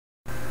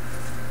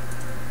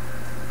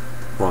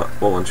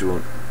What one do you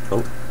want?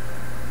 Oh.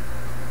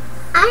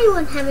 I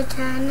want to have a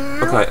turn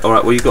now. Okay,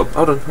 alright, well you got...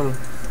 Hold on.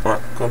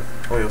 Alright, come on.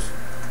 All yours.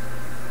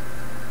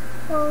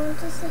 Oh,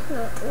 does it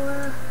not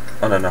work?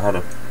 Oh, no, hold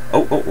on.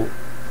 Oh.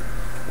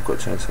 I've got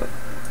to change that.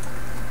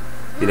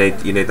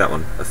 You need that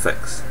one.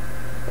 Effects.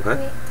 Okay?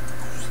 Wait.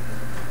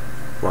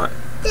 Right.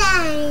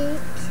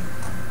 Thanks.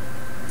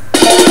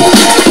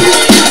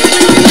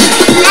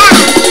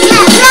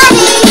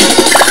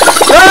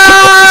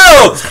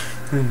 Oh!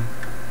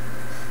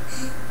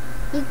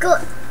 You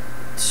got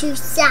to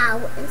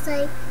shout and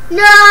say, no!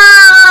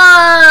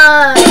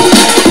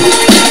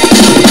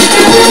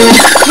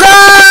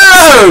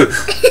 No!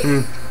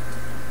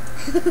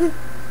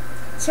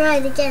 Try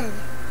it again.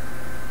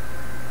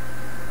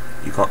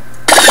 You can't.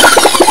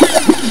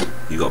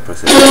 You gotta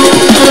press it.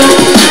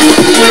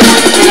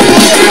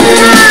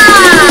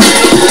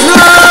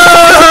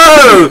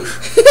 No!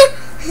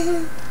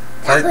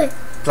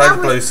 Play the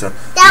blue song.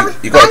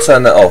 You gotta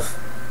turn that off.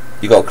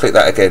 You gotta click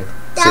that again.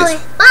 That was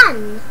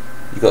fun.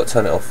 You gotta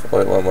turn it off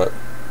or it won't work.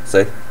 See?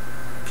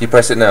 If you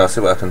press it now,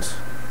 see what happens.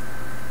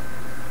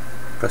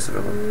 Press it.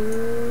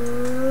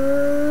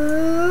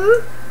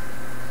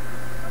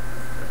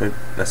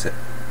 That's it.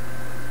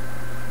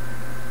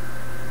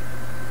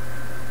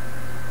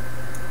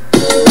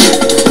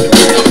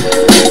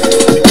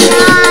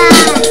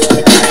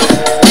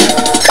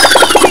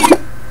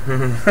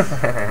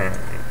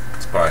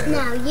 It's bright.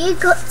 Now you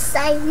got to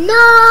say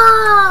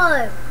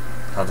no.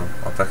 Hold on,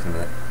 I'll back in a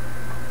minute.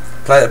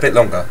 Play it a bit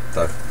longer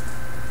though.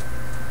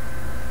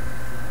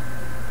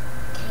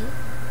 Okay.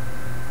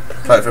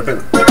 Play it for a bit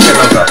longer.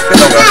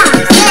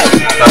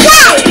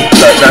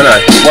 No.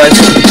 Wait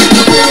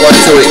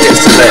until it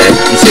gets to there.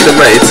 You see the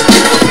red?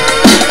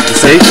 You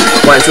see?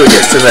 Wait until it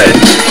gets to there.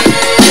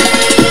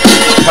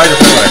 Play the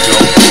film if you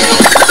want.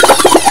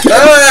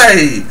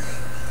 Hey!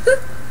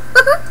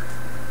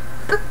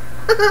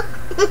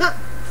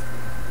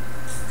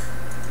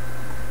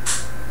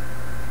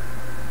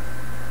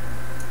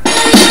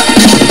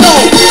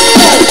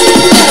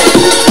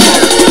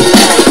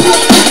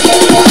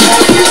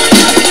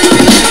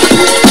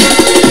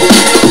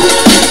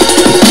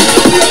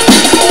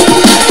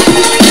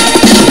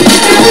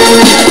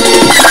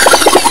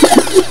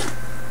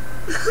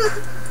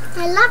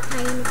 I love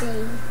playing the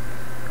game.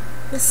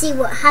 We'll see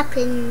what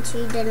happened to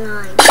the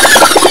line.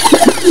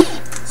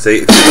 See?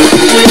 If you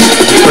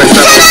press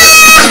that.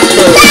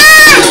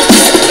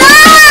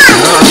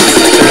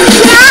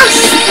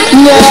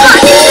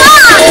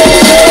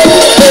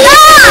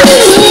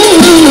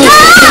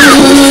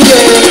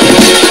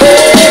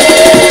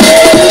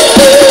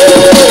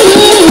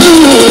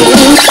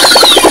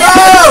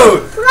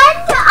 When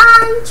the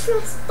arms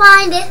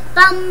find it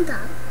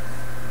thunder,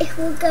 it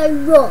will go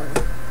wrong.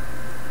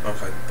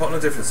 Okay, put on a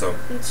different song.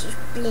 It's just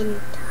Blinda.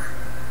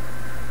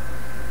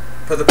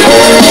 Put the.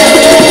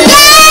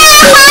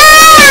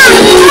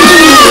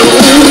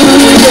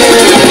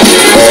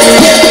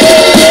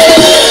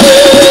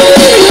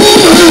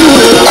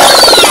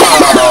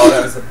 Oh,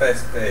 that was the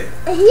best bit.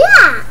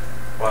 Yeah.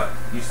 Right,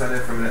 you stand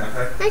there for a minute,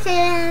 okay? Okay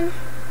then.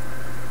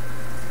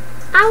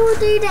 I will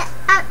do the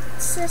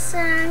extra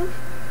song.